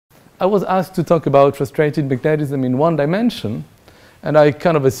I was asked to talk about frustrated magnetism in one dimension, and I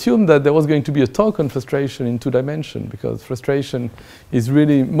kind of assumed that there was going to be a talk on frustration in 2 dimensions, because frustration is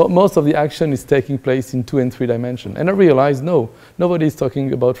really, most of the action is taking place in 2 and 3 dimensions. And I realized, no, nobody is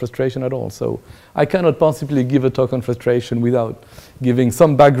talking about frustration at all. So I cannot possibly give a talk on frustration without giving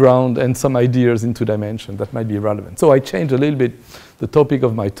some background and some ideas in 2 dimensions that might be relevant. So I changed a little bit the topic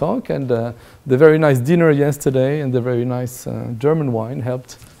of my talk, and the very nice dinner yesterday and the very nice German wine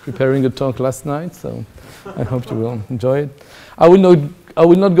helped preparing the talk last night. So I hope you will enjoy it. I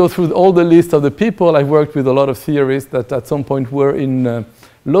will not go through all the list of the people. I've worked with a lot of theorists that at some point were in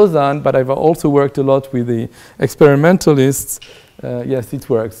Lausanne, but I've also worked a lot with the experimentalists. Yes, it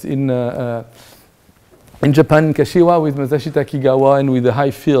works. In Japan, in Kashiwa, with Masashi Takigawa, and with the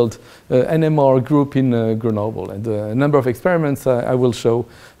high field NMR group in Grenoble. And a number of experiments I will show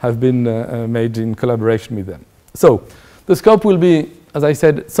have been made in collaboration with them. So the scope will be, as I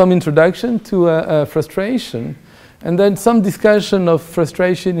said, some introduction to frustration, and then some discussion of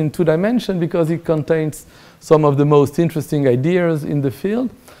frustration in 2 dimensions, because it contains some of the most interesting ideas in the field,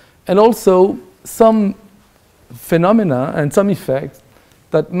 and also some phenomena and some effects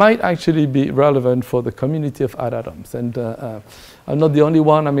that might actually be relevant for the community of atoms. And I'm not the only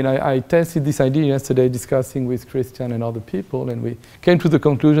one. I mean, I tested this idea yesterday discussing with Christian and other people, and we came to the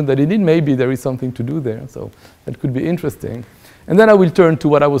conclusion that indeed maybe there is something to do there, so that could be interesting. And then I will turn to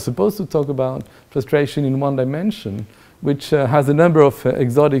what I was supposed to talk about, frustration in 1 dimension, which has a number of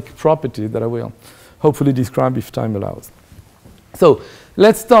exotic properties that I will hopefully describe if time allows. So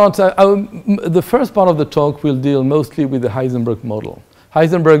let's start. The first part of the talk will deal mostly with the Heisenberg model.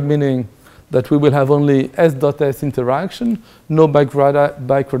 Heisenberg meaning that we will have only S.S interaction, no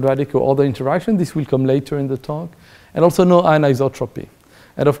biquadratic or other interaction. This will come later in the talk. And also no anisotropy.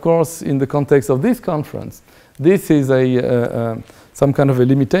 And of course, in the context of this conference, this is some kind of a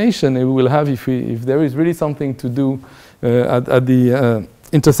limitation we will have if there is really something to do at the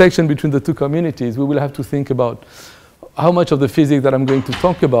intersection between the 2 communities. We will have to think about how much of the physics that I'm going to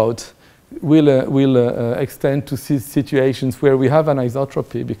talk about will extend to situations where we have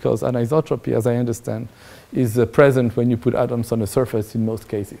anisotropy, because anisotropy, as I understand, is present when you put atoms on a surface in most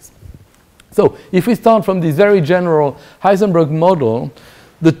cases. So if we start from this very general Heisenberg model,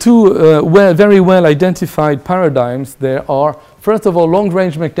 the 2 very well identified paradigms there are, first of all,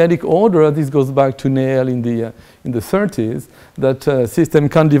 long-range magnetic order. This goes back to Néel in the 30s, that system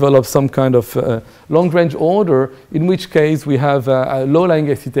can develop some kind of long-range order, in which case we have low-lying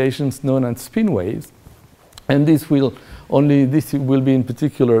excitations known as spin waves. And this will be in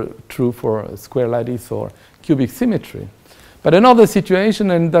particular true for square lattice or cubic symmetry. But another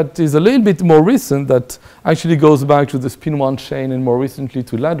situation, and that is a little bit more recent, that actually goes back to the spin-1 chain and more recently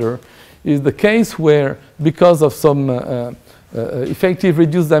to ladder, is the case where, because of some effective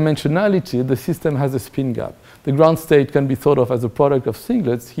reduced dimensionality, the system has a spin gap. The ground state can be thought of as a product of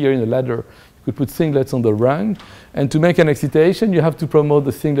singlets. Here in the ladder, you could put singlets on the rung, and to make an excitation, you have to promote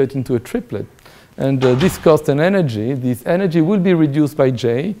the singlet into a triplet. And this cost an energy. This energy will be reduced by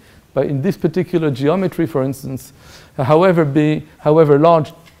J, but in this particular geometry, for instance, however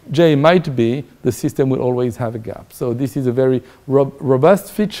large J might be, the system will always have a gap. So this is a very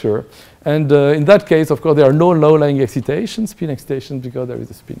robust feature. And in that case, of course, there are no low-lying excitations, spin excitations, because there is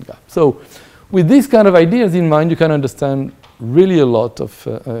a spin gap. So with these kind of ideas in mind, you can understand really a lot of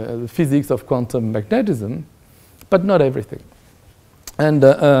the physics of quantum magnetism, but not everything. And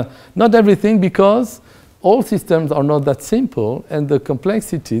not everything, because all systems are not that simple, and the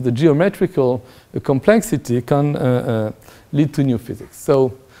complexity, the geometrical complexity, can lead to new physics.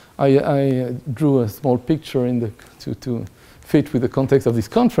 So I drew a small picture to fit with the context of this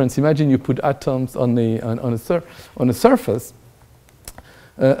conference. Imagine you put atoms on a surface.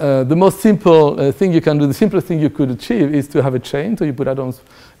 The most simple thing you can do, the simplest thing you could achieve, is to have a chain. So you put atoms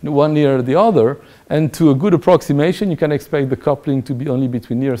one near the other, and to a good approximation, you can expect the coupling to be only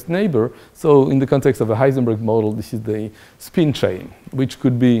between nearest neighbor. So in the context of a Heisenberg model, this is the spin chain, which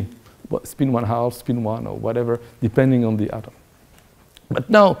could be spin 1/2, spin 1, or whatever, depending on the atom.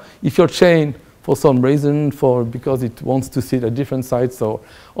 But now, if your chain, for some reason, because it wants to sit at different sites or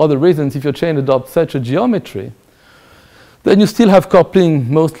other reasons, if your chain adopts such a geometry, then you still have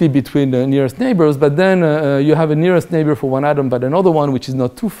coupling mostly between the nearest neighbors, but then you have a nearest neighbor for one atom, but another one which is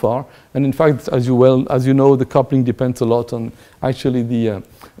not too far. And in fact, as you know, the coupling depends a lot on actually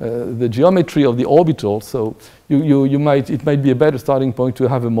the geometry of the orbital. So it might be a better starting point to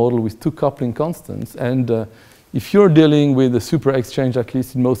have a model with 2 coupling constants. And if you're dealing with a super exchange, at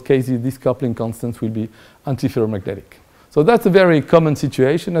least in most cases, these coupling constants will be antiferromagnetic. So that's a very common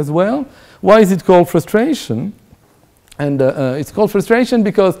situation as well. Why is it called frustration? And it's called frustration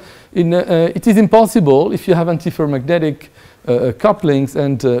because it is impossible if you have antiferromagnetic couplings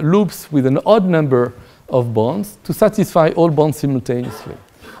and loops with an odd number of bonds to satisfy all bonds simultaneously.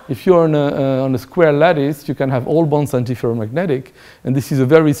 If you're on a square lattice, you can have all bonds antiferromagnetic, and this is a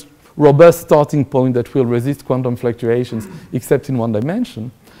very robust starting point that will resist quantum fluctuations except in one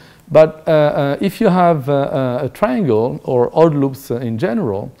dimension. But if you have a triangle or odd loops in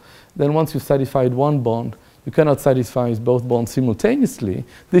general, then once you've satisfied one bond, you cannot satisfy both bonds simultaneously.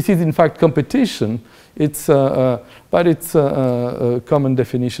 This is in fact competition. But it's a common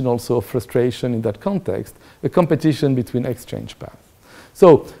definition also of frustration in that context, a competition between exchange paths.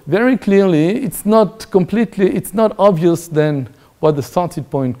 So very clearly, it's not obvious then what the starting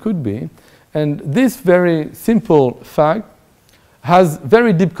point could be. And this very simple fact has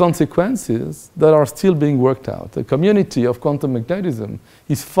very deep consequences that are still being worked out. The community of quantum magnetism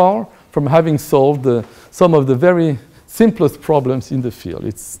is far from having solved some of the very simplest problems in the field.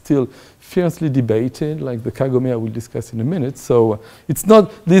 It's still fiercely debated, like the Kagome I will discuss in a minute. So it's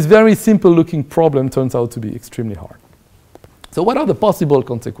not, this very simple looking problem turns out to be extremely hard. So what are the possible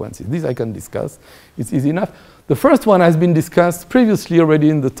consequences? These I can discuss. It's easy enough. The first one has been discussed previously already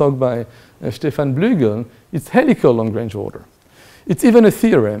in the talk by Stefan Blügel. It's helical long-range order. It's even a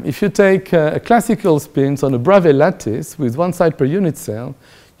theorem. If you take classical spins on a Bravais lattice with one side per unit cell,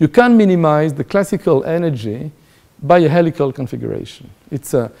 you can minimize the classical energy by a helical configuration.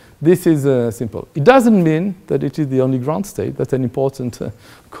 This is simple. It doesn't mean that it is the only ground state. That's an important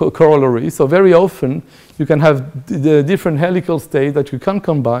corollary. So very often you can have the different helical states that you can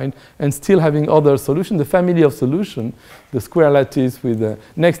combine and still having other solutions. The family of solution, the square lattice with the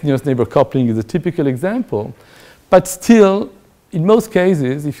next nearest neighbor coupling is a typical example. But still, in most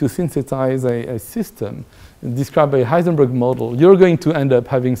cases, if you synthesize a system described by a Heisenberg model, you're going to end up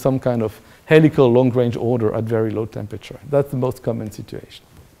having some kind of helical long-range order at very low temperature. That's the most common situation.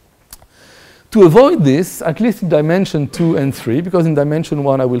 To avoid this, at least in dimension 2 and 3, because in dimension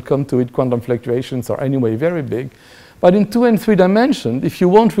 1 I will come to it, quantum fluctuations are anyway very big. But in 2 and 3 dimensions, if you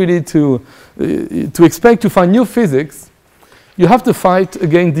want really to expect to find new physics, you have to fight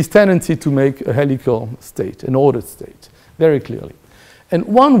against this tendency to make a helical state, an ordered state, very clearly. And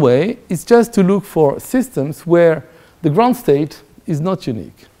one way is just to look for systems where the ground state is not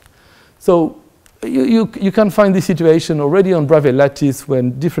unique. So you can find this situation already on Bravais lattice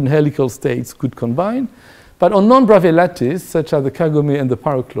when different helical states could combine. But on non-Bravais lattice, such as the Kagome and the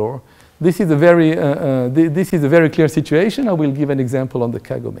pyrochlore, this is a very clear situation. I will give an example on the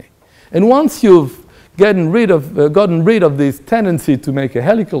Kagome. And once you've gotten rid of this tendency to make a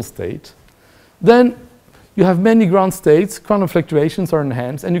helical state, then you have many ground states, quantum fluctuations are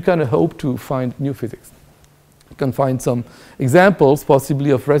enhanced, and you kind of hope to find new physics. You can find some examples,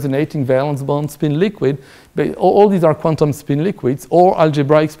 possibly of resonating valence bond spin liquid. But all these are quantum spin liquids or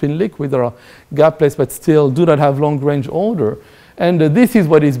algebraic spin liquids that are gapless but still do not have long-range order. And this is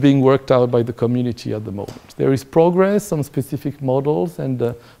what is being worked out by the community at the moment. There is progress, some specific models,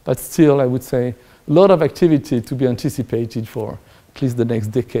 but still, I would say, a lot of activity to be anticipated for at least the next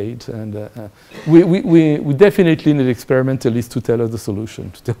decade. And we definitely need experimentalists to tell us the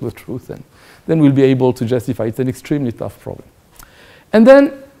solution, to tell the truth. And then we'll be able to justify it. It's an extremely tough problem. And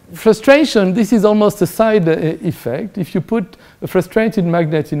then frustration, this is almost a side effect. If you put a frustrated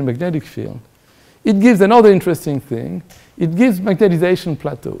magnet in a magnetic field, it gives another interesting thing. It gives magnetization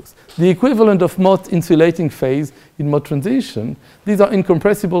plateaus. The equivalent of Mott insulating phase in Mott transition. These are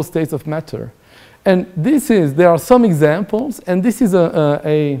incompressible states of matter. And there are some examples, and this is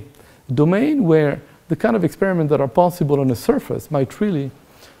a domain where the kind of experiments that are possible on a surface might really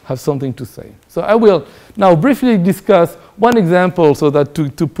have something to say. So I will now briefly discuss one example so that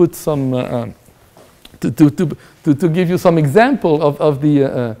to put some, to give you some example of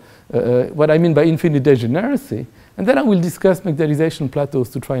the, what I mean by infinite degeneracy. And then I will discuss magnetization plateaus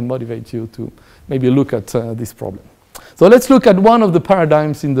to try and motivate you to maybe look at this problem. So let's look at one of the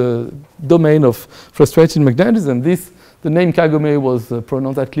paradigms in the domain of frustrated magnetism. The name Kagome was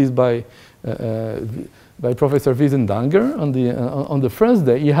pronounced at least by Professor Wiesendanger on the first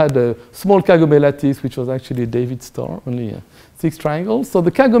day. He had a small Kagome lattice, which was actually a David star, only 6 triangles. So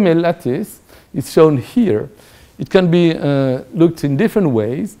the Kagome lattice is shown here. It can be looked in different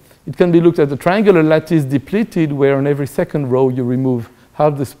ways. It can be looked at the triangular lattice depleted, where on every second row you remove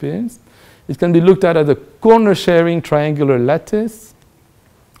half the spins. It can be looked at as a corner-sharing triangular lattice,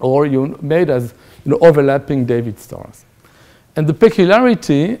 or made as overlapping David stars. And the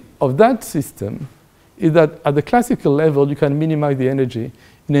peculiarity of that system is that at the classical level, you can minimize the energy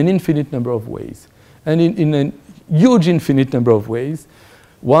in an infinite number of ways, and in a huge infinite number of ways.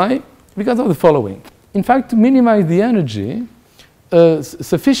 Why? Because of the following. in fact, to minimize the energy, a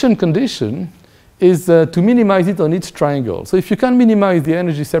sufficient condition is to minimize it on each triangle. So if you can minimize the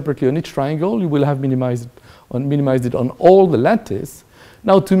energy separately on each triangle, you will have minimized it on all the lattice.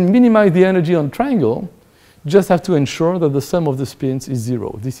 Now, to minimize the energy on triangle, you just have to ensure that the sum of the spins is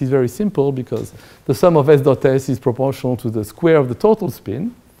 0. This is very simple because the sum of S dot S is proportional to the square of the total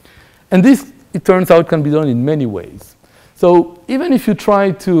spin. And this, it turns out, can be done in many ways. So even if you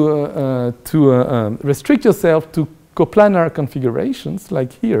try to restrict yourself to coplanar configurations,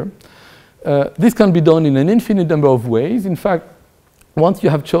 like here, this can be done in an infinite number of ways. In fact, once you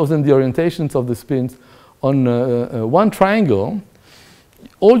have chosen the orientations of the spins on one triangle,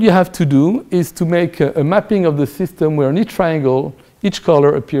 all you have to do is to make a mapping of the system where in each triangle, each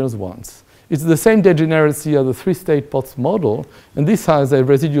color appears once. It's the same degeneracy as the three-state Potts model, and this has a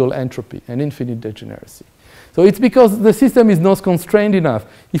residual entropy, an infinite degeneracy. So it's because the system is not constrained enough.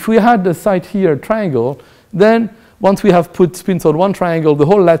 If we had the site here, triangle, then once we have put spins on one triangle, the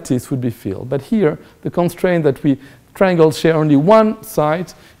whole lattice would be filled. But here, the constraint that triangles share only one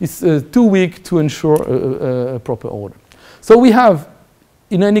site is too weak to ensure a proper order. So we have,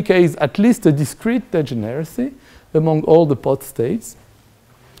 in any case, at least a discrete degeneracy among all the Potts states.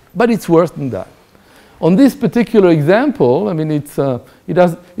 But it's worse than that. On this particular example, I mean, it's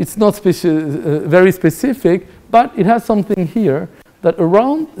not very specific, but it has something here that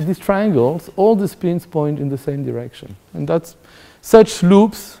around these triangles, all the spins point in the same direction. And that's such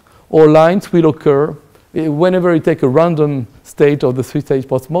loops or lines will occur whenever you take a random state of the three-stage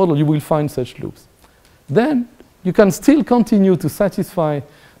Potts model, you will find such loops. Then you can still continue to satisfy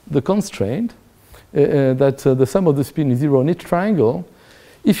the constraint that the sum of the spin is 0 on each triangle.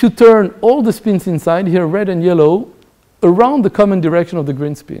 If you turn all the spins inside, here red and yellow, around the common direction of the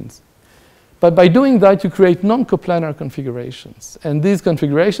green spins. But by doing that, you create non-coplanar configurations. And these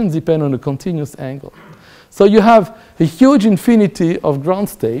configurations depend on a continuous angle. So you have a huge infinity of ground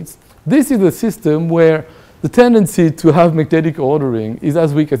states. This is a system where the tendency to have magnetic ordering is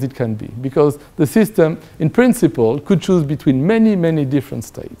as weak as it can be, because the system, in principle, could choose between many, many different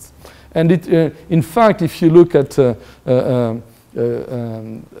states. And in fact, if you look at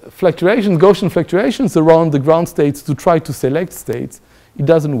fluctuations, Gaussian fluctuations around the ground states to try to select states, it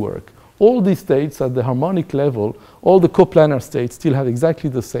doesn't work. All these states at the harmonic level, all the coplanar states still have exactly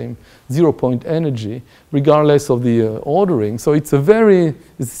the same 0-point energy, regardless of the ordering. So it's the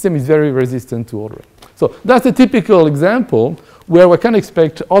system is very resistant to ordering. So that's a typical example where we can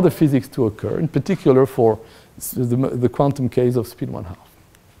expect other physics to occur, in particular for the quantum case of spin 1/2.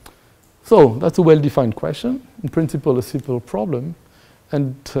 So that's a well-defined question, in principle a simple problem,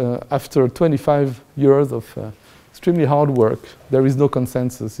 and after 25 years of extremely hard work, there is no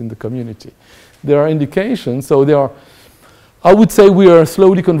consensus in the community. There are indications, so I would say we are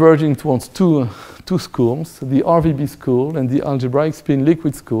slowly converging towards two schools, the RVB school and the algebraic spin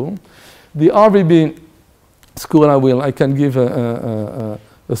liquid school. The RVB school, I can give a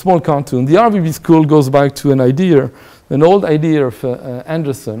small cartoon. The RVB school goes back to an old idea of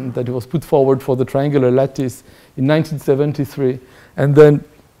Anderson that was put forward for the triangular lattice in 1973, and then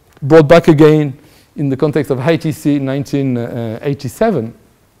brought back again in the context of ITC in 1987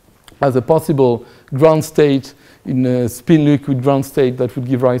 as a possible ground state in a spin liquid ground state that would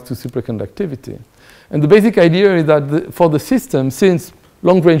give rise to superconductivity. And the basic idea is that for the system, since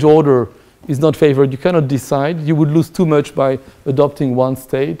long-range order is not favored, you cannot decide, you would lose too much by adopting one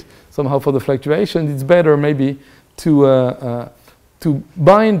state. Somehow for the fluctuation, it's better maybe to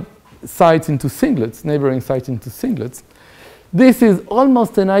bind sites into singlets, neighboring sites into singlets. This is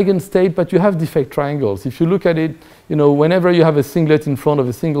almost an eigenstate, but you have defect triangles. If you look at it, whenever you have a singlet in front of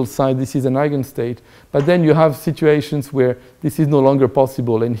a single site, this is an eigenstate. But then you have situations where this is no longer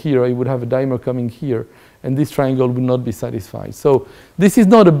possible, and here you would have a dimer coming here, and this triangle would not be satisfied. So this is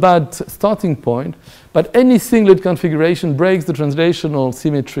not a bad starting point, but any singlet configuration breaks the translational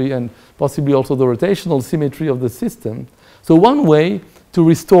symmetry and possibly also the rotational symmetry of the system. So one way to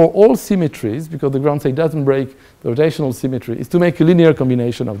restore all symmetries, because the ground state doesn't break the rotational symmetry, is to make a linear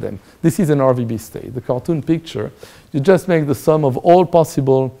combination of them. This is an RVB state. The cartoon picture, you just make the sum of all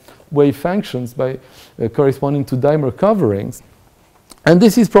possible wave functions by corresponding to dimer coverings. And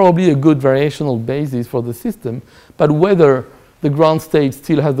this is probably a good variational basis for the system, but whether the ground state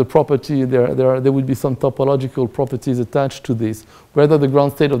still has the property, there will be some topological properties attached to this. Whether the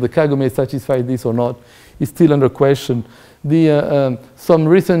ground state of the Kagome satisfies this or not is still under question. Some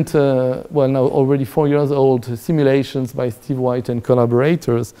recent, well now already 4 years old, simulations by Steve White and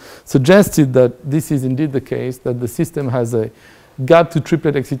collaborators suggested that this is indeed the case, that the system has a gap to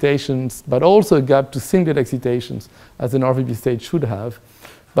triplet excitations, but also a gap to singlet excitations, as an RVB state should have.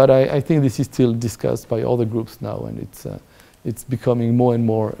 But I think this is still discussed by other groups now, and it's becoming more and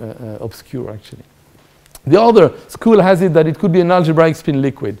more obscure, actually. The other school has it that it could be an algebraic spin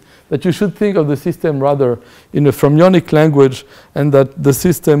liquid, that you should think of the system rather in a fermionic language, and that the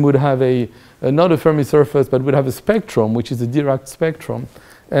system would have not a Fermi surface, but would have a spectrum, which is a Dirac spectrum,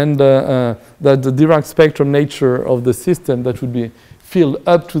 and that the Dirac spectrum nature of the system that would be filled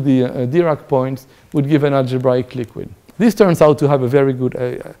up to the Dirac points would give an algebraic liquid. This turns out to have a very good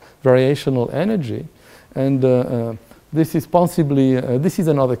variational energy, and this is possibly, this is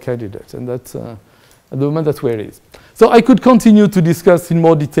another candidate, and that's, at the moment, that's where it is. So I could continue to discuss in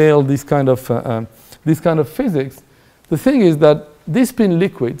more detail this kind of physics. The thing is that these spin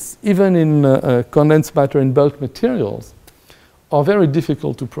liquids, even in condensed matter and bulk materials, are very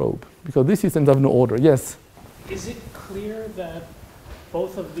difficult to probe, because these systems have no order. Yes? Is it clear that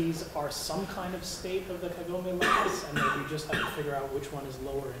both of these are some kind of state of the Kagome lattice, and that you just have to figure out which one is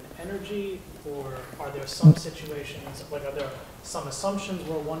lower in energy? Or are there some situations, like are there some assumptions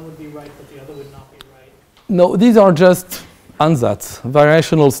where one would be right but the other would not be right? No, these are just ansatz,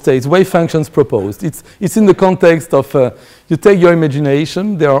 variational states, wave functions proposed. It's in the context of, you take your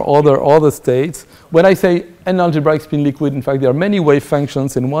imagination, there are other states. When I say an algebraic spin liquid, in fact, there are many wave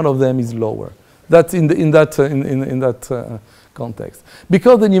functions, and one of them is lower. That's in that context.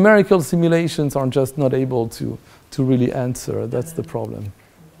 Because the numerical simulations are just not able to really answer. That's the problem.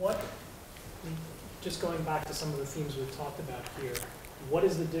 Just going back to some of the themes we've talked about here, what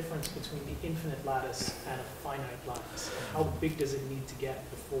is the difference between the infinite lattice and a finite lattice? And how big does it need to get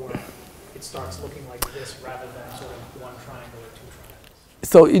before it starts looking like this rather than sort of one triangle or two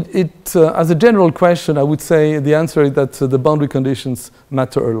triangles? So as a general question, I would say the answer is that the boundary conditions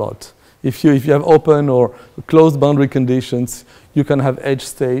matter a lot. If you have open or closed boundary conditions, you can have edge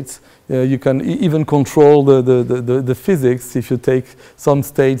states. You can even control the physics if you take some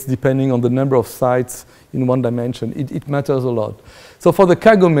states depending on the number of sites in one dimension. It matters a lot. So for the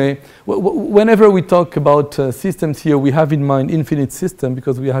Kagome, whenever we talk about systems here, we have in mind infinite system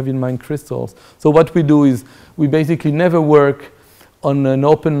because we have in mind crystals. So what we do is we basically never work on an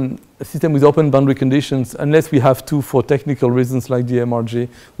open system with open boundary conditions unless we have to for technical reasons like the MRG.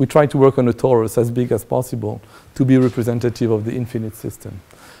 We try to work on a torus as big as possible to be representative of the infinite system.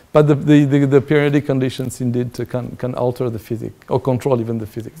 But the periodic conditions indeed can alter the physics or control even the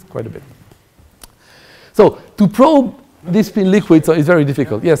physics quite a bit. So to probe these spin liquids is very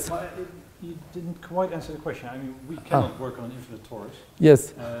difficult. Yes? Well, you didn't quite answer the question. I mean, we cannot work on an infinite torus.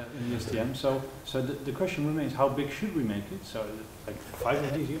 Yes. In the STM. So the question remains, how big should we make it? So like 5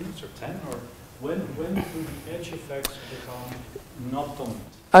 of these units or 10? Or when do the edge effects become not dominant?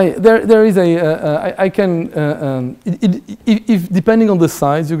 There is I can, if depending on the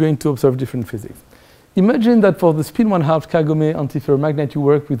size, you're going to observe different physics. Imagine that for the spin 1/2 Kagome antiferromagnet, you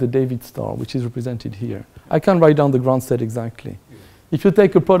work with the David star, which is represented here. I can write down the ground state exactly. If you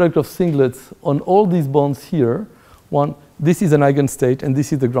take a product of singlets on all these bonds here, this is an eigenstate, and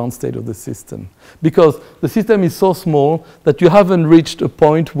this is the ground state of the system. Because the system is so small that you haven't reached a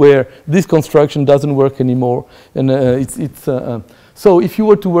point where this construction doesn't work anymore. And so if you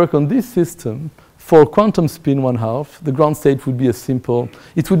were to work on this system, for quantum spin 1/2, the ground state would be a simple,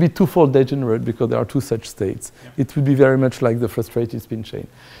 it would be twofold degenerate because there are two such states. Yeah. It would be very much like the frustrated spin chain.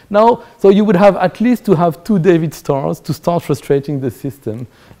 Now, so you would have at least to have 2 David stars to start frustrating the system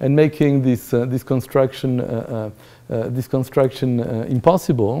and making this construction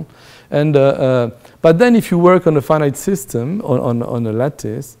impossible. And but then if you work on a finite system on a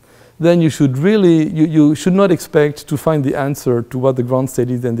lattice, then you should really, you should not expect to find the answer to what the ground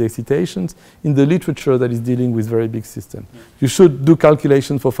state is and the excitations in the literature that is dealing with very big systems. Yeah. You should do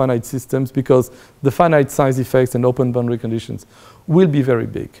calculations for finite systems because the finite size effects and open boundary conditions will be very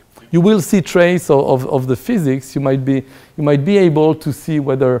big. Yeah. You will see trace of the physics. You might be able to see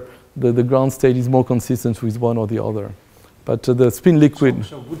whether the ground state is more consistent with one or the other. But the spin liquid...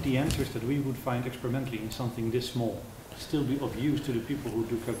 So would the answers that we would find experimentally in something this small still be of use to the people who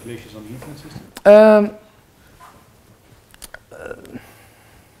do calculations on the infinite system?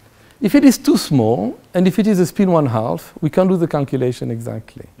 If it is too small, and if it is a spin 1/2, we can do the calculation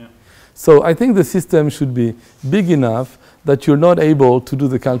exactly. Yeah. So I think the system should be big enough that you're not able to do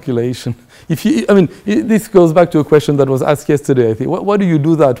the calculation If you, I mean, this goes back to a question that was asked yesterday. I think, why do you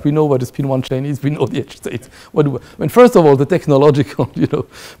do that? We know what a spin one chain is. We know the edge states. What do we, I mean, first of all, the technological,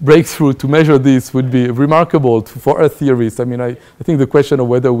 breakthrough to measure this would be remarkable for Earth theorists. I mean, I think the question of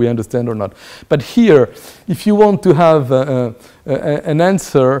whether we understand or not. But here, if you want to have an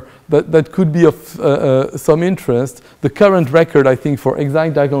answer that could be of some interest, the current record, I think, for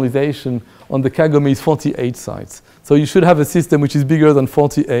exact diagonalization on the Kagome is 48 sites. So you should have a system which is bigger than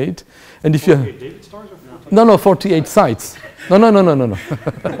 48. And if you have... No, 48 sites. No. No,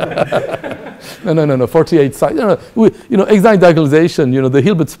 48 sites. Exact diagonalization, the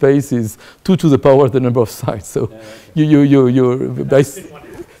Hilbert space is 2 to the power the number of sites. So that's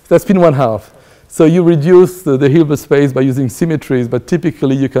spin 1/2. So you reduce the Hilbert space by using symmetries, but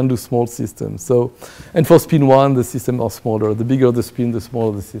typically you can do small systems. So, and for spin 1, the systems are smaller. The bigger the spin, the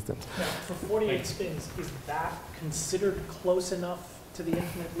smaller the system. Now, for 48 spins, is that considered close enough to the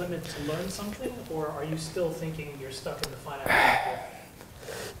infinite limit to learn something, or are you still thinking you're stuck in the finite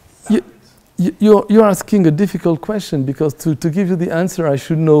boundaries? You're asking a difficult question, because to give you the answer, I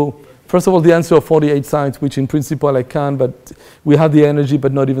should know, first of all, the answer of 48 sites, which in principle I can, but we have the energy,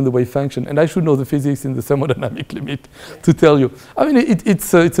 but not even the wave function. And I should know the physics in the thermodynamic limit to tell you. I mean,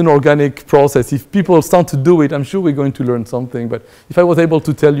 it's an organic process. If people start to do it, I'm sure we're going to learn something. But if I was able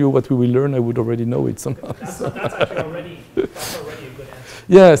to tell you what we will learn, I would already know it somehow. That's actually already a good answer.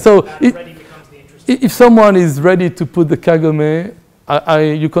 Yeah, so that already becomes the interesting. If someone is ready to put the Kagome,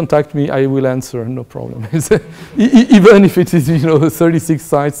 you contact me, I will answer, no problem. Even if it is, 36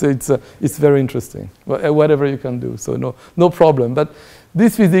 sites, it's very interesting. Whatever you can do, so no problem. But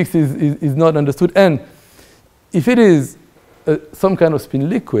this physics is not understood. And if it is some kind of spin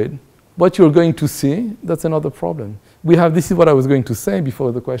liquid, what you're going to see, that's another problem. This is what I was going to say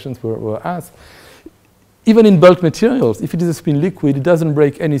before the questions were asked. Even in bulk materials, if it is a spin liquid, it doesn't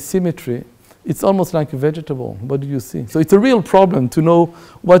break any symmetry. It's almost like a vegetable. What do you see? So it's a real problem to know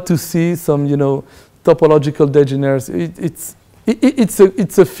what to see, some, topological degeneracy.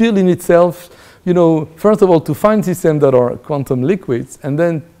 It's a field in itself, first of all, to find systems that are quantum liquids, and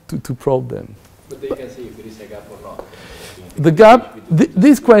then to probe them. But they can see if there is a gap or not. The gap,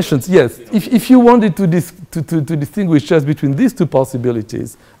 these questions, yes. If you wanted to distinguish just between these two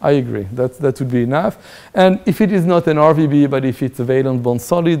possibilities, I agree. That would be enough. And if it is not an RVB, but if it's a valence bond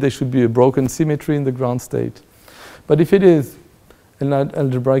solid, there should be a broken symmetry in the ground state. But if it is an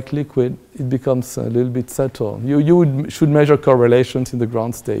algebraic liquid, it becomes a little bit subtle. You should measure correlations in the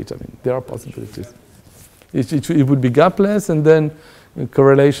ground state. I mean, there are possibilities. It would be gapless, and then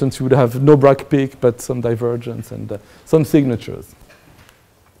correlations, you would have no Bragg peak, but some divergence and some signatures.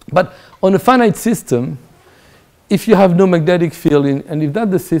 But on a finite system, if you have no magnetic field, and if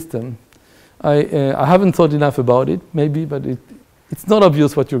that's the system, I haven't thought enough about it, maybe, but it's not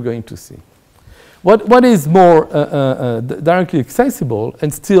obvious what you're going to see. What is more directly accessible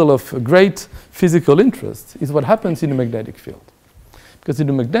and still of great physical interest is what happens in a magnetic field. Because in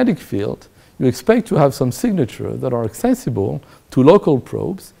a magnetic field, you expect to have some signatures that are accessible to local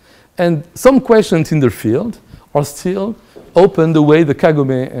probes, and some questions in the field are still open the way the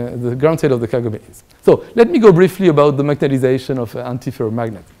Kagome, the ground state of the Kagome is. So let me go briefly about the magnetization of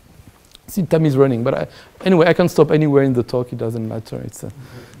antiferromagnet. See, time is running, but anyway, I can stop anywhere in the talk. It doesn't matter. It's a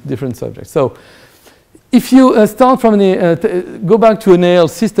different subject. So if you start from go back to an AL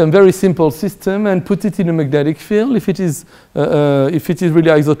system, very simple system, and put it in a magnetic field, if it is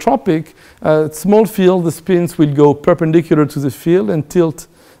really isotropic, small field, the spins will go perpendicular to the field and tilt.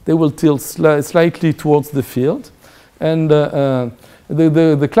 They will tilt slightly towards the field, and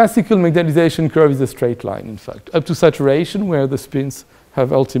the classical magnetization curve is a straight line, in fact, up to saturation, where the spins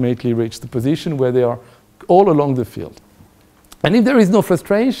have ultimately reached the position where they are all along the field. And if there is no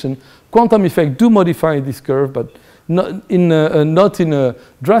frustration, quantum effects do modify this curve, but not in a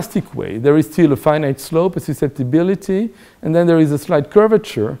drastic way. There is still a finite slope, a susceptibility, and then there is a slight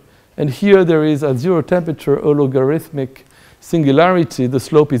curvature. And here there is, at zero temperature, a logarithmic singularity. The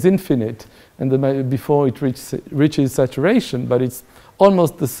slope is infinite, and before it reaches saturation, but it's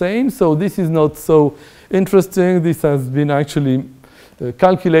almost the same. So this is not so interesting. This has been actually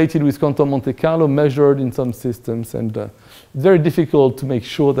calculated with quantum Monte Carlo, measured in some systems, and it's very difficult to make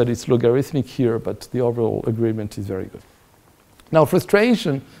sure that it's logarithmic here, but the overall agreement is very good. Now,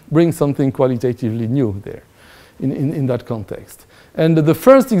 frustration brings something qualitatively new there in that context. And the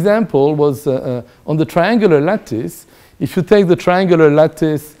first example was on the triangular lattice. If you take the triangular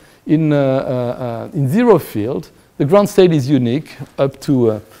lattice in zero field, the ground state is unique up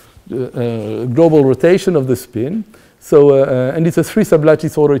to global rotation of the spin. So, and it's a 3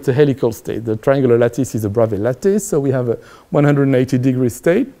 sublattice order, it's a helical state. The triangular lattice is a Bravais lattice, so we have a 180-degree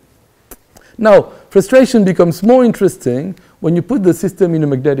state. Now, frustration becomes more interesting when you put the system in a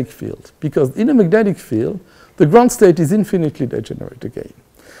magnetic field, because in a magnetic field, the ground state is infinitely degenerate again.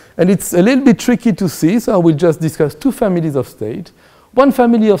 And it's a little bit tricky to see, so I will just discuss two families of state. One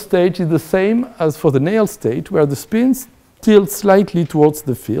family of state is the same as for the Néel state, where the spins tilt slightly towards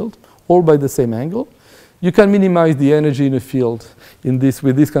the field, all by the same angle. You can minimize the energy in a field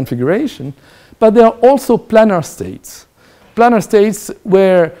with this configuration, but there are also planar states. Planar states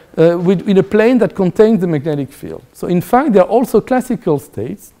where in a plane that contains the magnetic field. So in fact, there are also classical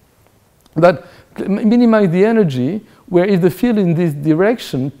states that minimize the energy, where if the field in this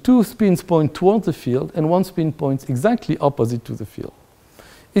direction, two spins point towards the field and one spin points exactly opposite to the field.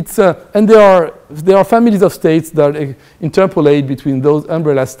 And there are families of states that interpolate between those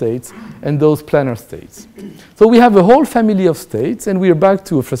umbrella states and those planar states. So we have a whole family of states, and we are back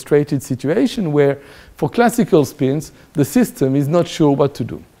to a frustrated situation where for classical spins, the system is not sure what to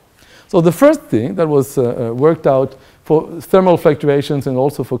do. So the first thing that was worked out for thermal fluctuations and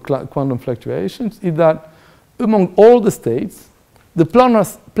also for quantum fluctuations is that among all the states, the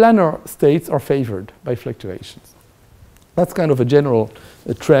planar states are favored by fluctuations. That's kind of a general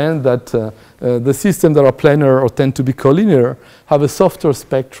trend that the systems that are planar or tend to be collinear have a softer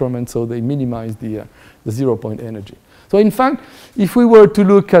spectrum, and so they minimize the 0-point energy. So in fact, if we were to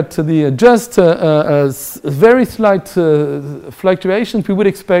look at the just very slight fluctuations, we would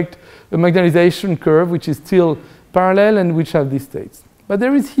expect a magnetization curve which is still parallel and which have these states. But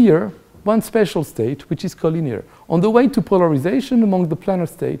there is here one special state which is collinear. On the way to polarization among the planar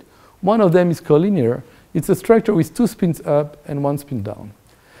state, one of them is collinear. It's a structure with two spins up and one spin down.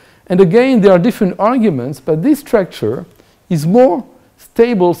 And again, there are different arguments, but this structure is more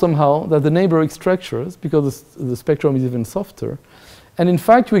stable somehow than the neighboring structures because the spectrum is even softer. And in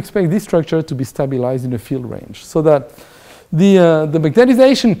fact, you expect this structure to be stabilized in a field range, so that the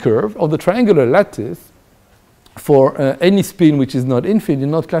magnetization curve of the triangular lattice for any spin which is not infinite,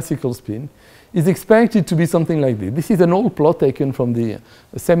 not classical spin, is expected to be something like this. This is an old plot taken from the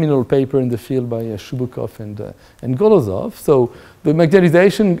seminal paper in the field by Shubukov and Golozov. So the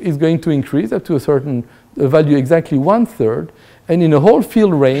magnetization is going to increase up to a certain value, exactly 1/3. And in a whole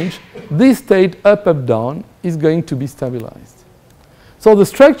field range, this state up, down is going to be stabilized. So the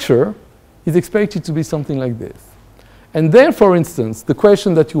structure is expected to be something like this. And there, for instance, the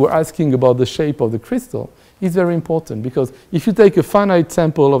question that you were asking about the shape of the crystal is very important, because if you take a finite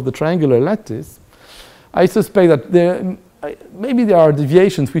sample of the triangular lattice, I suspect that maybe there are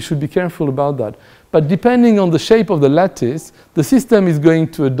deviations. We should be careful about that. But depending on the shape of the lattice, the system is going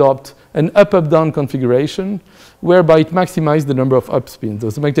to adopt an up-down configuration, whereby it maximizes the number of up spins. So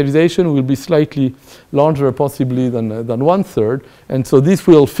the magnetization will be slightly larger, possibly than 1/3. And so this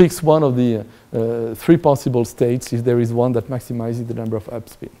will fix one of the three possible states if there is one that maximizes the number of up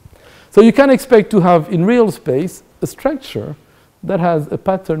spins. So you can expect to have, in real space, a structure that has a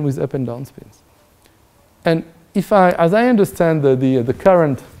pattern with up and down spins. And as I understand the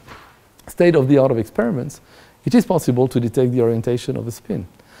current state of the art of experiments, it is possible to detect the orientation of a spin.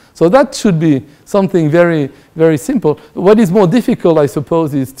 So that should be something very, very simple. What is more difficult, I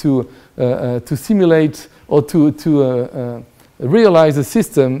suppose, is to simulate or to realize a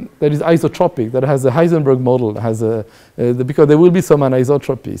system that is isotropic, that has a Heisenberg model, because there will be some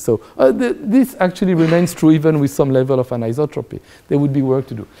anisotropy. So this actually remains true even with some level of anisotropy. There would be work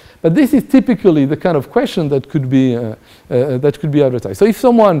to do. But this is typically the kind of question that could be advertised. So if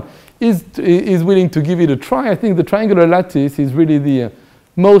someone is willing to give it a try, I think the triangular lattice is really the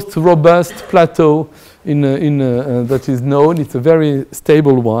most robust plateau that is known. It's a very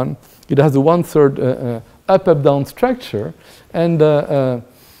stable one. It has a 1/3 up-down structure. And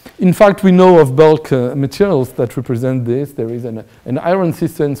in fact, we know of bulk materials that represent this. There is an iron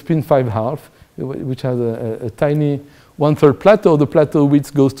system, spin 5/2, which has a tiny 1/3 plateau. The plateau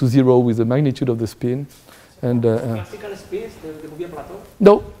width goes to 0 with the magnitude of the spin. And classical spins, there would be a plateau?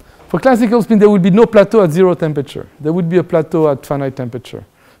 No. For classical spin, there would be no plateau at 0 temperature. There would be a plateau at finite temperature.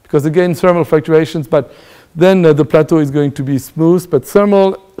 Because again, thermal fluctuations, but then the plateau is going to be smooth. But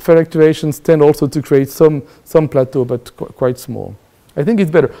thermal fluctuations tend also to create some plateau, but quite small. I think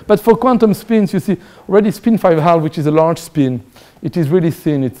it's better. But for quantum spins, you see already spin 5/2, which is a large spin, it is really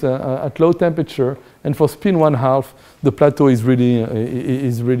thin. It's at low temperature. And for spin 1/2, the plateau is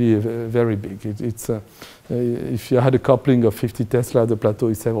really very big. If you had a coupling of 50 Tesla, the plateau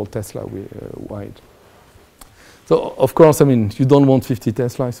is several Tesla wide. So of course, I mean, you don't want 50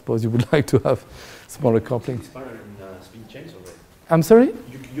 Tesla. I suppose you would like to have smaller coupling. It's parallel in spin chains already. I'm sorry?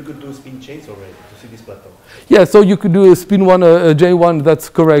 you could do spin chains already to see this plateau. Yeah, so you could do a spin one, a J1, that's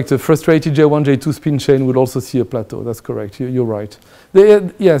correct. A frustrated J1, J2 spin chain would also see a plateau. That's correct. You're right.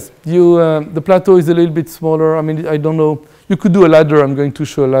 Yes, the plateau is a little bit smaller. I mean, I don't know. You could do a ladder. I'm going to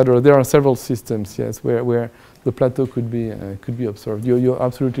show a ladder. There are several systems, yes, where the plateau could be observed. You're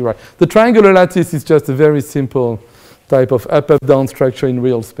absolutely right. The triangular lattice is just a very simple type of up-up-down structure in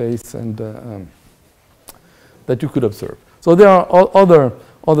real space, and that you could observe. So there are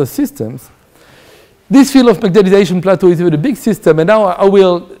other systems. This field of magnetization plateau is a very big system, and now I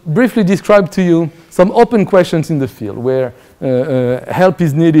will briefly describe to you some open questions in the field where help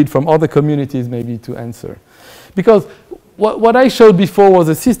is needed from other communities maybe to answer. Because what I showed before was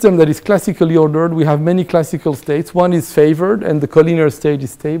a system that is classically ordered. We have many classical states. One is favored, and the collinear state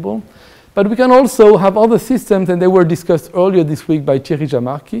is stable. But we can also have other systems, and they were discussed earlier this week by Thierry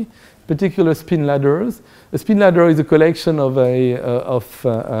Jamarchi, particular spin ladders. A spin ladder is a collection of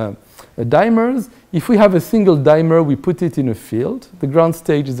dimers. If we have a single dimer, we put it in a field. The ground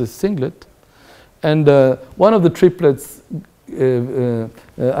state is a singlet. And one of the triplets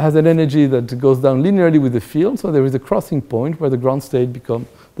has an energy that goes down linearly with the field. So there is a crossing point where the ground state becomes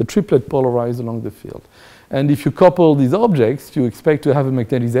the triplet polarized along the field. And if you couple these objects, you expect to have a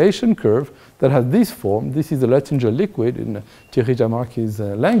magnetization curve that has this form. This is a Luttinger liquid in Thierry Jamarchi's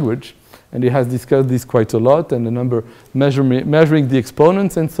language. And he has discussed this quite a lot, and a number measuring the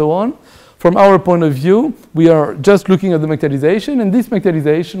exponents and so on. From our point of view, we are just looking at the magnetization, and this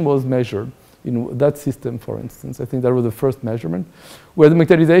magnetization was measured in that system, for instance. I think that was the first measurement, where the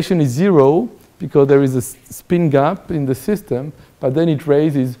magnetization is 0 because there is a spin gap in the system, but then it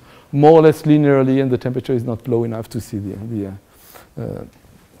raises more or less linearly, and the temperature is not low enough to see the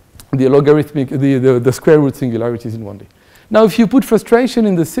logarithmic, the square root singularities in 1D. Now, if you put frustration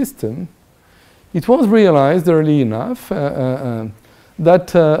in the system, it was realized early enough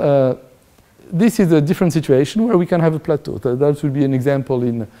that this is a different situation where we can have a plateau. That would be an example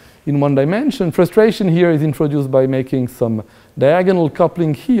in one dimension. Frustration here is introduced by making some diagonal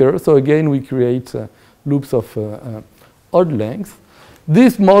coupling here. So again, we create loops of odd length.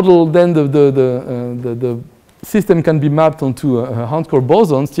 This model, then the system can be mapped onto Hahn-Core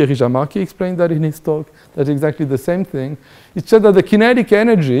bosons. Thierry Jamarchi explained that in his talk. That's exactly the same thing. It's just that the kinetic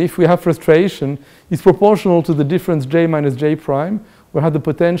energy, if we have frustration, is proportional to the difference J minus J prime, where the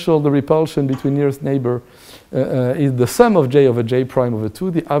potential, the repulsion between nearest neighbor is the sum of J over J prime over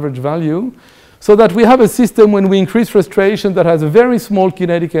 2, the average value. So that we have a system when we increase frustration that has a very small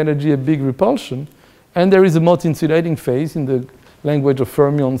kinetic energy, a big repulsion, and there is a Mott insulating phase in the language of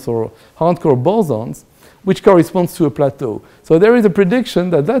fermions or Hahn-Core bosons, which corresponds to a plateau. So there is a prediction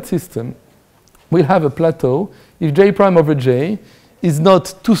that that system will have a plateau if J prime over J is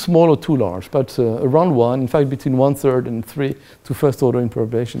not too small or too large, but around 1, in fact, between 1/3 and 3 to first order in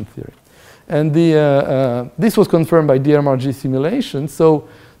perturbation theory. And this was confirmed by DMRG simulation. So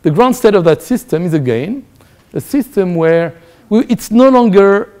the ground state of that system is, again, a system where it's no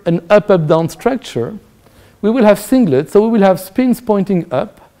longer an up-up-down structure. We will have singlets, so we will have spins pointing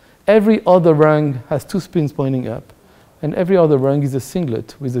up. Every other rung has 2 spins pointing up, and every other rung is a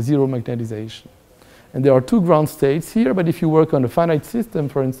singlet with a 0 magnetization. And there are 2 ground states here, but if you work on a finite system,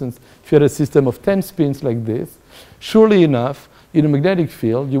 for instance, if you had a system of 10 spins like this, surely enough, in a magnetic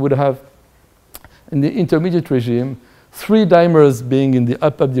field, you would have, in the intermediate regime, 3 dimers being in the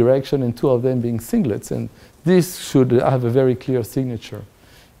up-up direction and 2 of them being singlets. And this should have a very clear signature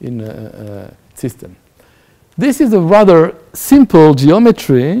in a system. This is a rather simple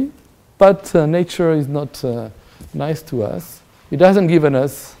geometry, but nature is not nice to us. It hasn't given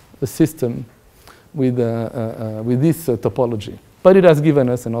us a system with this topology, but it has given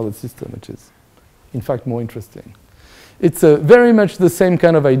us another system, which is, in fact, more interesting. It's very much the same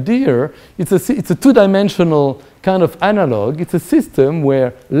kind of idea. It's a 2-dimensional kind of analog. It's a system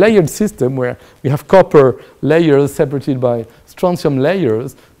where, layered system, where we have copper layers separated by strontium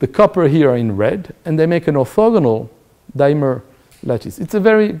layers. The copper here are in red, and they make an orthogonal dimer lattice. It's a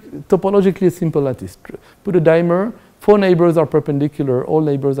very topologically simple lattice. Put a dimer, 4 neighbors are perpendicular, all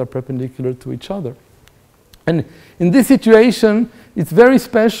neighbors are perpendicular to each other. And in this situation, it's very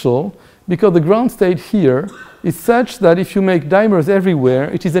special because the ground state here is such that if you make dimers everywhere,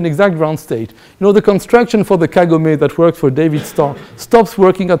 it is an exact ground state. You know, the construction for the Kagome that works for David Starr stops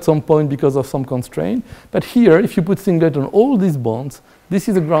working at some point because of some constraint. But here, if you put singlet on all these bonds, this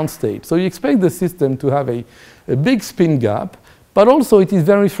is a ground state. So you expect the system to have a big spin gap, but also it is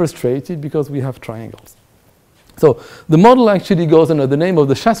very frustrated because we have triangles. So the model actually goes under the name of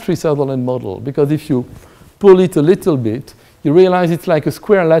the Shastri-Sutherland model, because if you pull it a little bit, you realize it's like a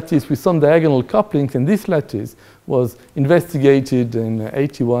square lattice with some diagonal couplings, and this lattice was investigated in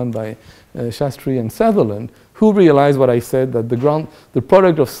 81 by Shastri and Sutherland, who realized what I said, that the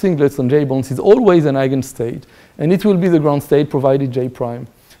product of singlets on J bonds is always an eigenstate, and it will be the ground state provided J prime.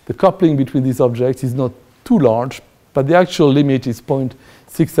 The coupling between these objects is not too large, but the actual limit is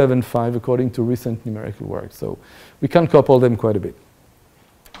 0.675 according to recent numerical work. So we can couple them quite a bit.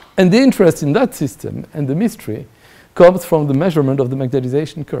 And the interest in that system and the mystery comes from the measurement of the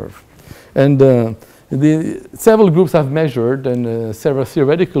magnetization curve. And several groups have measured, and several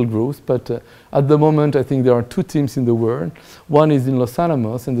theoretical groups, but at the moment I think there are two teams in the world. One is in Los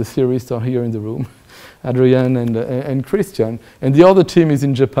Alamos, and the theorists are here in the room, Adrian and Christian. And the other team is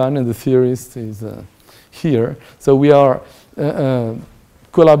in Japan, and the theorist is here. So we are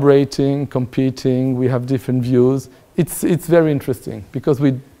collaborating, competing, we have different views. It's very interesting because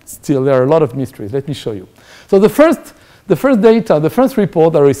there are a lot of mysteries. Let me show you. So the first data, the first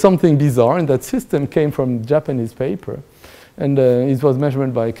report, there is something bizarre in that system, came from a Japanese paper, and it was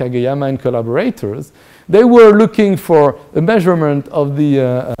measured by Kageyama and collaborators. They were looking for a measurement of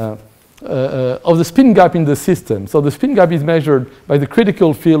the spin gap in the system. So the spin gap is measured by the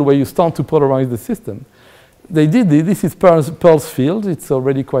critical field where you start to polarize the system. They did this is Pearl's field. It's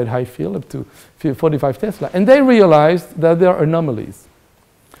already quite high field, up to 45 Tesla. And they realized that there are anomalies.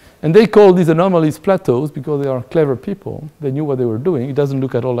 And they call these anomalies plateaus because they are clever people. They knew what they were doing. It doesn't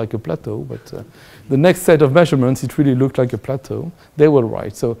look at all like a plateau, but the next set of measurements, it really looked like a plateau. They were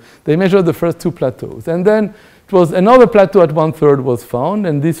right. So they measured the first two plateaus. And then it was another plateau at 1/3 was found,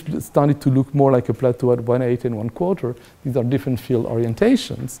 and this started to look more like a plateau at 1/8 and 1/4. These are different field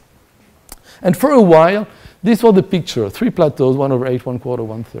orientations. And for a while, this was the picture, 3 plateaus, 1/8, 1/4,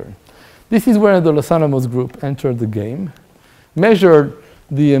 1/3. This is where the Los Alamos group entered the game, measured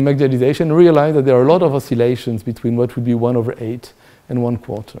the magnetization, realized that there are a lot of oscillations between what would be 1/8 and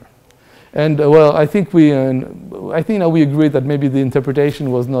 1/4. And well, I think now we agree that maybe the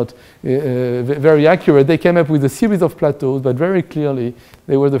interpretation was not very accurate. They came up with a series of plateaus, but very clearly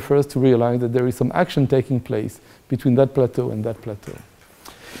they were the first to realize that there is some action taking place between that plateau and that plateau.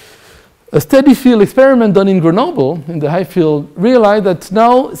 A steady field experiment done in Grenoble, in the high field, realized that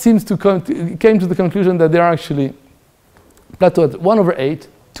now came to the conclusion that there are actually plateaus at 1/8,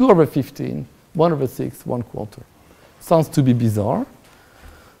 2/15, 1/6, 1/4. Sounds to be bizarre.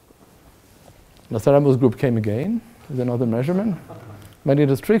 Los Alamos group came again with another measurement.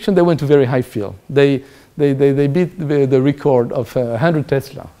 Magnetic restriction, they went to very high field. They beat the record of 100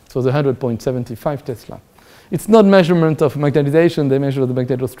 Tesla. It was 100.75 Tesla. It's not measurement of magnetization, they measure the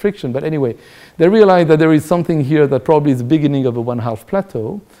magnetic restriction, but anyway, they realized that there is something here that probably is the beginning of a 1/2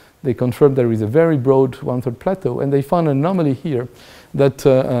 plateau. They confirmed there is a very broad 1/3 plateau, and they found an anomaly here that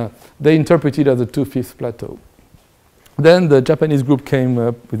they interpreted as a 2/5 plateau. Then the Japanese group came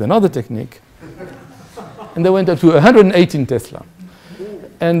up with another technique, and they went up to 118 Tesla.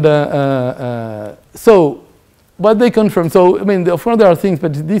 And so what they confirmed, so I mean, of course there are things,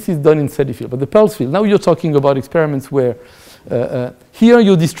 but this is done in steady field. But the pulse field, now you're talking about experiments where here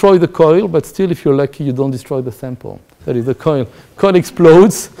you destroy the coil, but still if you're lucky you don't destroy the sample. That is, the coil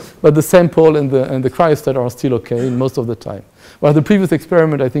explodes, but the sample and the cryostat are still okay most of the time. Well, the previous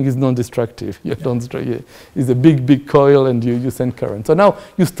experiment I think is non-destructive. You don't destroy, it's a big coil and you send current. So now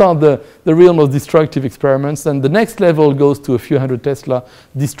you start the realm of destructive experiments, and the next level goes to a few hundred Tesla,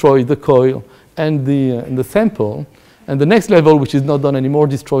 destroy the coil and the sample. And the next level, which is not done anymore,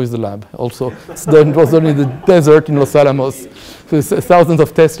 destroys the lab. Also, it was done in the desert in Los Alamos. So thousands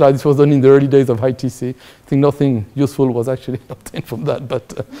of Tesla. This was done in the early days of ITC. I think nothing useful was actually obtained from that, but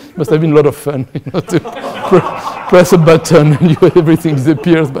it must have been a lot of fun, to press a button and everything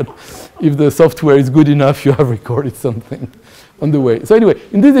disappears. But if the software is good enough, you have recorded something on the way. So anyway,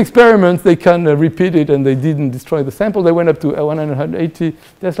 in these experiments, they can repeat it, and they didn't destroy the sample. They went up to 180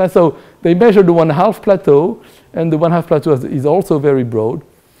 Tesla. So they measured the 1/2 plateau, and the 1/2 plateau is also very broad.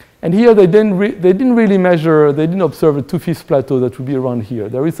 And here they didn't really measure, they didn't observe a 2/5 plateau that would be around here.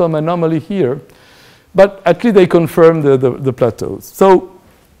 There is some anomaly here, but at least they confirmed the plateaus. So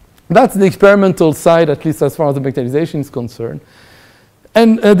that's the experimental side, at least as far as the magnetization is concerned.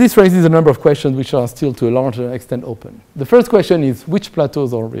 And this raises a number of questions which are still to a larger extent open. The first question is, which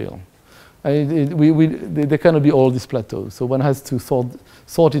plateaus are real? There cannot be all these plateaus, so one has to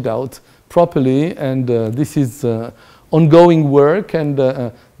sort it out properly, and this is ongoing work. And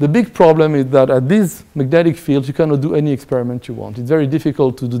the big problem is that at these magnetic fields, you cannot do any experiment you want. It's very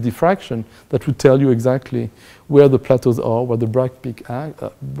difficult to do diffraction that would tell you exactly where the plateaus are, where the Bragg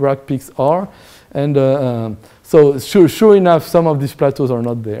peaks are. And so sure enough, some of these plateaus are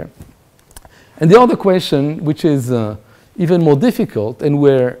not there. And the other question, which is even more difficult, and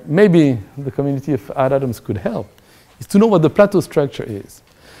where maybe the community of atoms could help, is to know what the plateau structure is.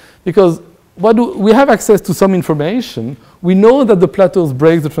 Because we have access to some information. We know that the plateaus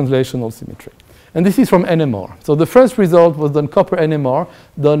break the translational symmetry. And this is from NMR. So the first result was done copper NMR,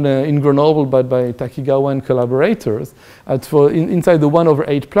 done in Grenoble by Takigawa and collaborators inside the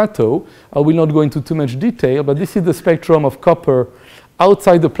 1/8 plateau. I will not go into too much detail, but this is the spectrum of copper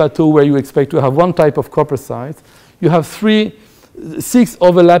outside the plateau where you expect to have one type of copper sites. You have 6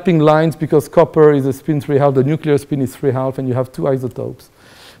 overlapping lines because copper is a spin 3/2, the nuclear spin is 3/2, and you have 2 isotopes.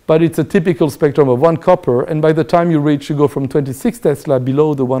 But it's a typical spectrum of 1 copper, and by the time you go from 26 Tesla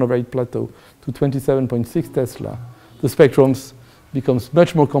below the 1/8 plateau to 27.6 Tesla, the spectrum becomes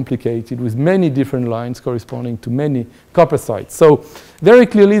much more complicated with many different lines corresponding to many copper sites. So very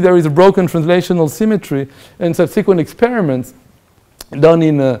clearly there is a broken translational symmetry, and subsequent experiments done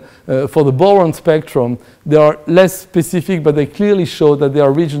for the boron spectrum, they are less specific, but they clearly show that there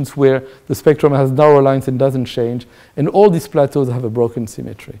are regions where the spectrum has narrow lines and doesn't change, and all these plateaus have a broken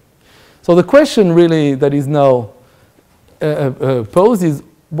symmetry. So the question really that is now posed is,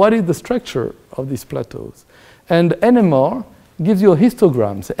 what is the structure of these plateaus? And NMR gives you a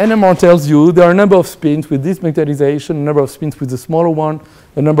histogram. So NMR tells you there are a number of spins with this magnetization, a number of spins with the smaller one,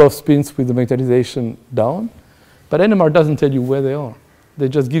 a number of spins with the magnetization down. But NMR doesn't tell you where they are. They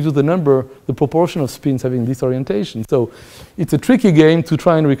just give you the number, the proportion of spins having this orientation. So it's a tricky game to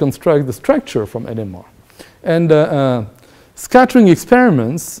try and reconstruct the structure from NMR. And scattering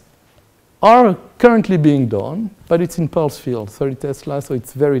experiments are currently being done, but it's in pulse field, 30 Tesla, so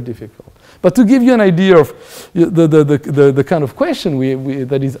it's very difficult. But to give you an idea of the kind of question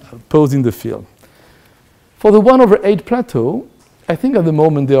that is posed in the field. For the 1/8 plateau, I think at the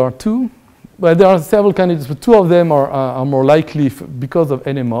moment there are 2. Well, there are several candidates, but 2 of them are more likely because of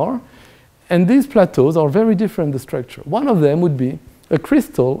NMR. And these plateaus are very different in the structure. One of them would be a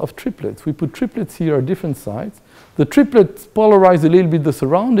crystal of triplets. We put triplets here at different sites. The triplets polarize a little bit the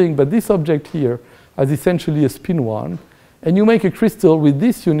surrounding, but this object here has essentially a spin 1. And you make a crystal with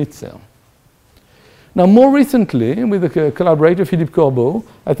this unit cell. Now, more recently, with the collaborator Philippe Corbeau,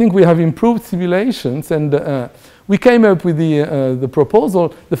 I think we have improved simulations, and we came up with the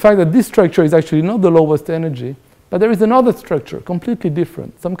proposal, the fact that this structure is actually not the lowest energy, but there is another structure, completely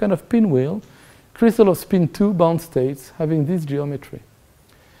different, some kind of pinwheel, crystal of spin 2 bound states having this geometry.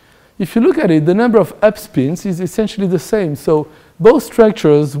 If you look at it, the number of up spins is essentially the same. So both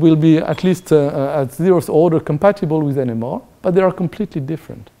structures will be at least at 0th order compatible with NMR, but they are completely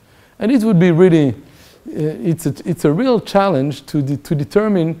different. And it would be really, it's a real challenge to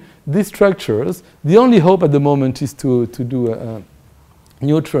determine these structures. The only hope at the moment is to do a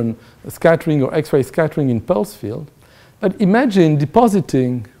neutron scattering or X-ray scattering in pulse field. But imagine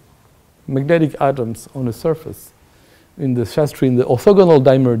depositing magnetic atoms on a surface in the Shastri, in the orthogonal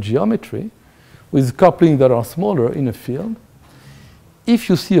dimer geometry, with coupling that are smaller in a field. If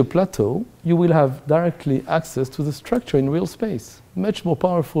you see a plateau, you will have directly access to the structure in real space. Much more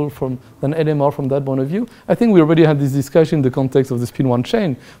powerful than NMR from that point of view. I think we already had this discussion in the context of the spin 1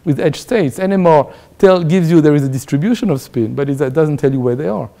 chain with edge states. NMR gives you there is a distribution of spin, but it doesn't tell you where they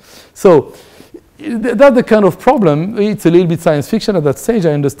are. So that's the kind of problem. It's a little bit science fiction at that stage.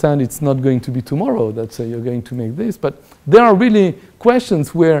 I understand it's not going to be tomorrow that you're going to make this, but there are really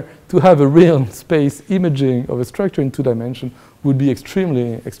questions where to have a real space imaging of a structure in 2 dimensions would be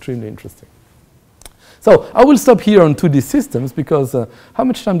extremely, extremely interesting. So I will stop here on 2D systems because how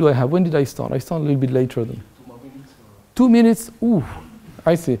much time do I have? When did I start? I started a little bit later than 2 more minutes. 2 minutes? Ooh,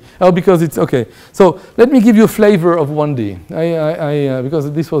 I see. Oh, because it's okay. So let me give you a flavor of 1D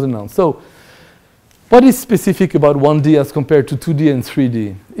because this was announced. So what is specific about 1D as compared to 2D and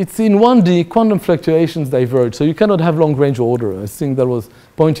 3D? It's in 1D, quantum fluctuations diverge, so you cannot have long-range order, a thing that was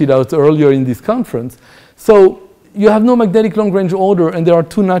pointed out earlier in this conference. So you have no magnetic long-range order, and there are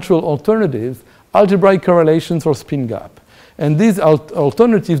 2 natural alternatives, algebraic correlations or spin gap. And these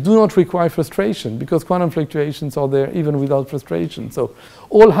alternatives do not require frustration, because quantum fluctuations are there even without frustration. So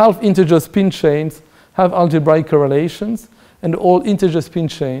all half-integer spin chains have algebraic correlations, and all integer spin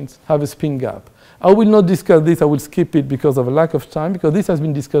chains have a spin gap. I will not discuss this. I will skip it because of a lack of time, because this has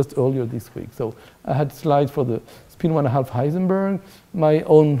been discussed earlier this week. So I had slides for the spin 1.5 Heisenberg, my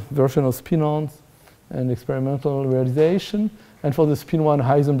own version of spin-ons and experimental realization, and for the spin 1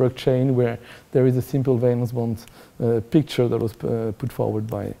 Heisenberg chain, where there is a simple valence bond picture that was put forward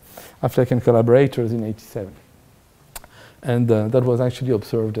by Affleck and collaborators in '87. And that was actually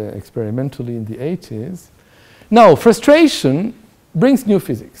observed experimentally in the '80s. Now, frustration brings new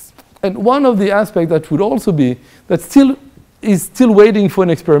physics. And one of the aspects that would also be, that still is still waiting for an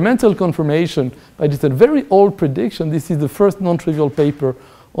experimental confirmation, but it's a very old prediction. This is the first non-trivial paper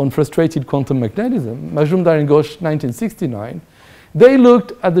on frustrated quantum magnetism, Majumdar and Ghosh, 1969. They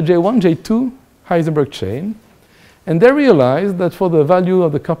looked at the J1, J2 Heisenberg chain, and they realized that for the value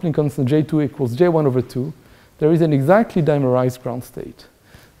of the coupling constant J2 equals J1 over 2, there is an exactly dimerized ground state.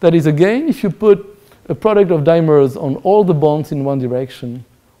 That is, again, if you put a product of dimers on all the bonds in one direction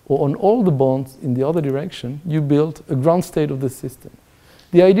or on all the bonds in the other direction, you build a ground state of the system.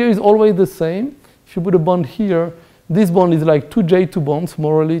 The idea is always the same. If you put a bond here, this bond is like two J2 bonds,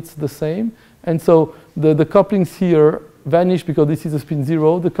 morally it's the same. And so the couplings here vanish because this is a spin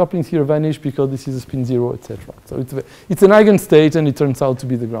 0. The couplings here vanish because this is a spin 0, etc. So it's an eigenstate, and it turns out to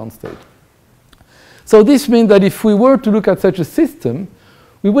be the ground state. So this means that if we were to look at such a system,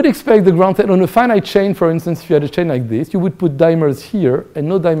 we would expect the ground state on a finite chain. For instance, if you had a chain like this, you would put dimers here and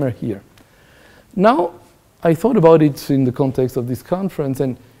no dimer here. Now, I thought about it in the context of this conference,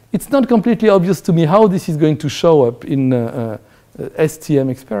 and it's not completely obvious to me how this is going to show up in STM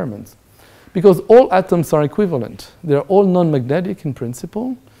experiments. Because all atoms are equivalent. They're all non-magnetic in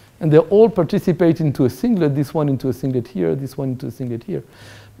principle, and they all participate into a singlet, this one into a singlet here, this one into a singlet here.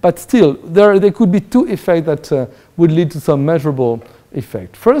 But still, there could be two effects that would lead to some measurable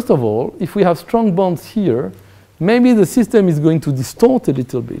effect. First of all, if we have strong bonds here, maybe the system is going to distort a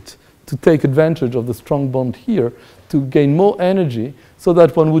little bit to take advantage of the strong bond here to gain more energy, so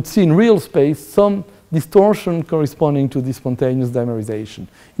that one would see in real space some distortion corresponding to the spontaneous dimerization.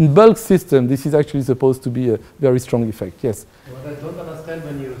 In bulk system, this is actually supposed to be a very strong effect. Yes? What I don't understand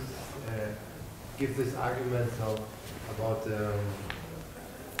when you give this argument about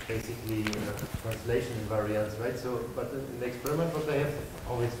basically translation invariance, right? So, but in the experiment, what they have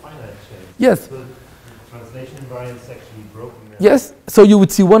always finite chains. Yes. So translation invariance is actually broken. Yes. So you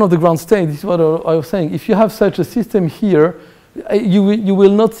would see one of the ground states. This is what I was saying. If you have such a system here, you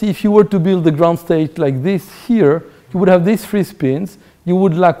will not see, if you were to build the ground state like this here, you would have these three spins, you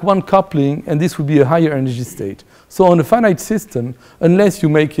would lack one coupling, and this would be a higher energy state. So on a finite system, unless you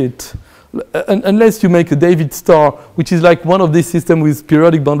make a David star, which is like one of these systems with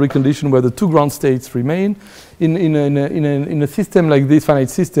periodic boundary condition where the two ground states remain, in a system like this, finite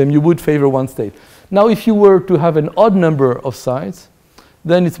system, you would favor one state. Now, if you were to have an odd number of sites,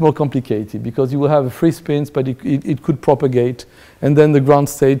 then it's more complicated because you will have free spins, but it could propagate, and then the ground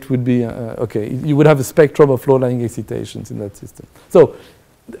state would be, okay, you would have a spectrum of low-lying excitations in that system. So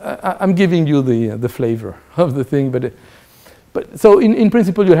I'm giving you the flavor of the thing, but so in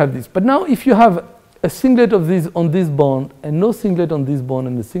principle you have this. But now if you have a singlet of this on this bond and no singlet on this bond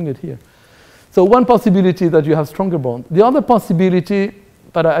and a singlet here, so one possibility that you have stronger bond. The other possibility,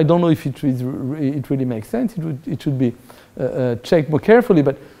 but I don't know if it really makes sense, it should be checked more carefully,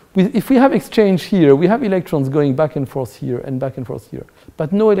 but if we have exchange here, we have electrons going back and forth here and back and forth here,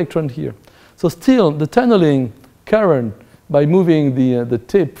 but no electron here. So still, the tunneling current by moving the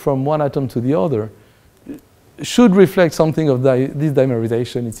tip from one atom to the other should reflect something of this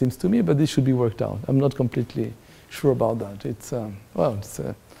dimerization, it seems to me, but this should be worked out. I'm not completely sure about that. It's, well, it's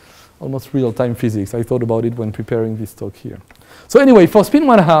almost real-time physics. I thought about it when preparing this talk here. So anyway, for spin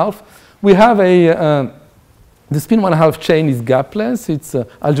 1/2, we have the spin 1/2 chain is gapless. It's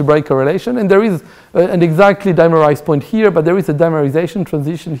algebraic correlation, and there is an exactly dimerized point here, but there is a dimerization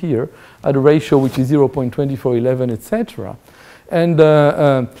transition here at a ratio which is 0.2411, etc. And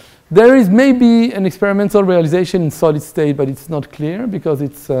there is maybe an experimental realization in solid state, but it's not clear because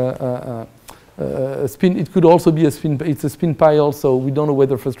it's a spin. It could also be a spin. It's a spin pi also. We don't know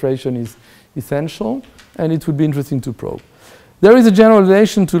whether frustration is essential, and it would be interesting to probe. There is a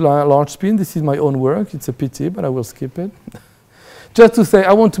generalization to large spin. This is my own work. It's a pity, but I will skip it. Just to say,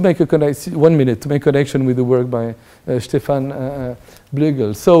 I want to make a connection, 1 minute, to make a connection with the work by Stefan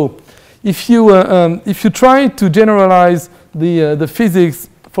Blügel. So if you try to generalize the physics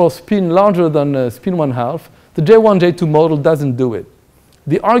for spin larger than spin 1/2, the J1, J2 model doesn't do it.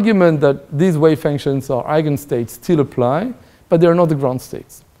 The argument that these wave functions are eigenstates still apply, but they're not the ground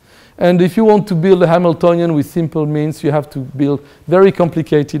states. And if you want to build a Hamiltonian with simple means, you have to build very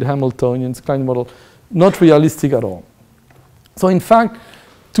complicated Hamiltonians, Klein model, not realistic at all. So in fact,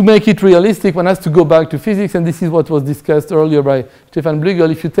 to make it realistic, one has to go back to physics, and this is what was discussed earlier by Stefan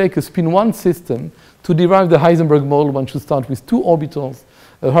Blügel. If you take a spin 1 system, to derive the Heisenberg model, one should start with 2 orbitals,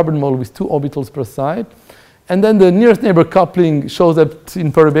 a Hubbard model with 2 orbitals per side. And then the nearest neighbor coupling shows up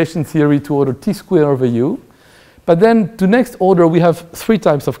in perturbation theory to order T squared over U. But then to next order, we have 3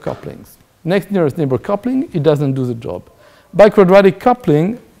 types of couplings. Next nearest neighbor coupling, it doesn't do the job. Biquadratic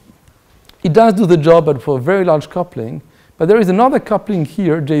coupling, it does do the job, but for a very large coupling. But there is another coupling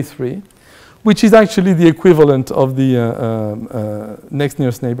here, J3, which is actually the equivalent of the next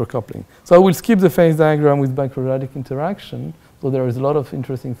nearest neighbor coupling. So I will skip the phase diagram with quadratic interaction, so there is a lot of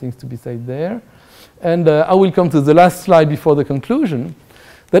interesting things to be said there. And I will come to the last slide before the conclusion,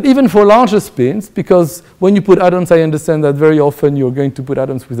 that even for larger spins, because when you put atoms, I understand that very often you're going to put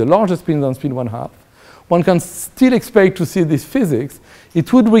atoms with a larger spin than spin 1/2. One can still expect to see this physics.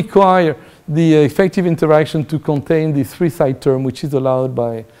 It would require the effective interaction to contain the 3-side term, which is allowed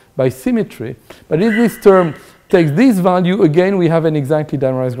by symmetry. But if this term takes this value, again, we have an exactly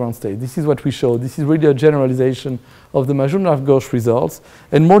dimerized ground state. This is what we showed. This is really a generalization of the Majumdar-Gauss results.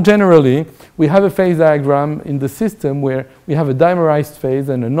 And more generally, we have a phase diagram in the system where we have a dimerized phase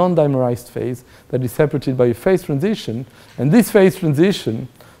and a non-dimerized phase that is separated by a phase transition. And this phase transition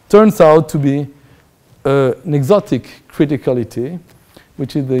turns out to be an exotic criticality,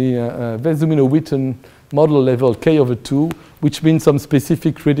 which is the Vezumino-Witten model level k/2, which means some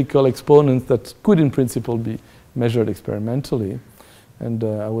specific critical exponents that could in principle be measured experimentally. And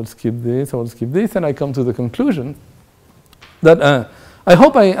I will skip this, and I come to the conclusion that I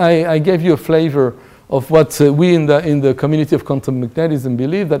hope I gave you a flavor of what we in the community of quantum magnetism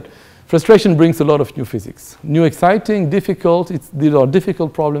believe, that frustration brings a lot of new physics. New, exciting, difficult. These are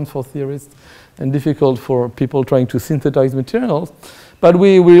difficult problems for theorists and difficult for people trying to synthesize materials. But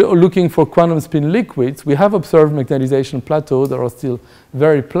we're looking for quantum spin liquids. We have observed magnetization plateaus that are still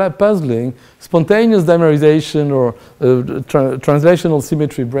very puzzling. Spontaneous dimerization or translational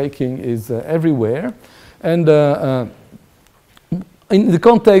symmetry breaking is everywhere. And in the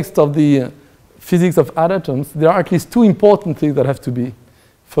context of the physics of atoms, there are at least two important things that have to be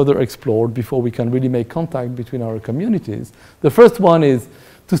further explored before we can really make contact between our communities. The first one is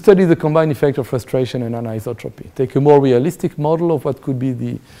to study the combined effect of frustration and anisotropy. Take a more realistic model of what could be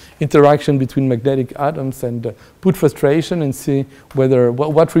the interaction between magnetic atoms and put frustration and see whether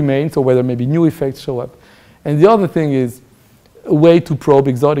what remains or whether maybe new effects show up. And the other thing is a way to probe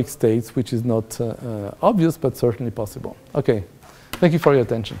exotic states, which is not obvious, but certainly possible. Okay, thank you for your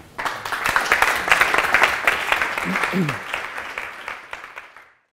attention.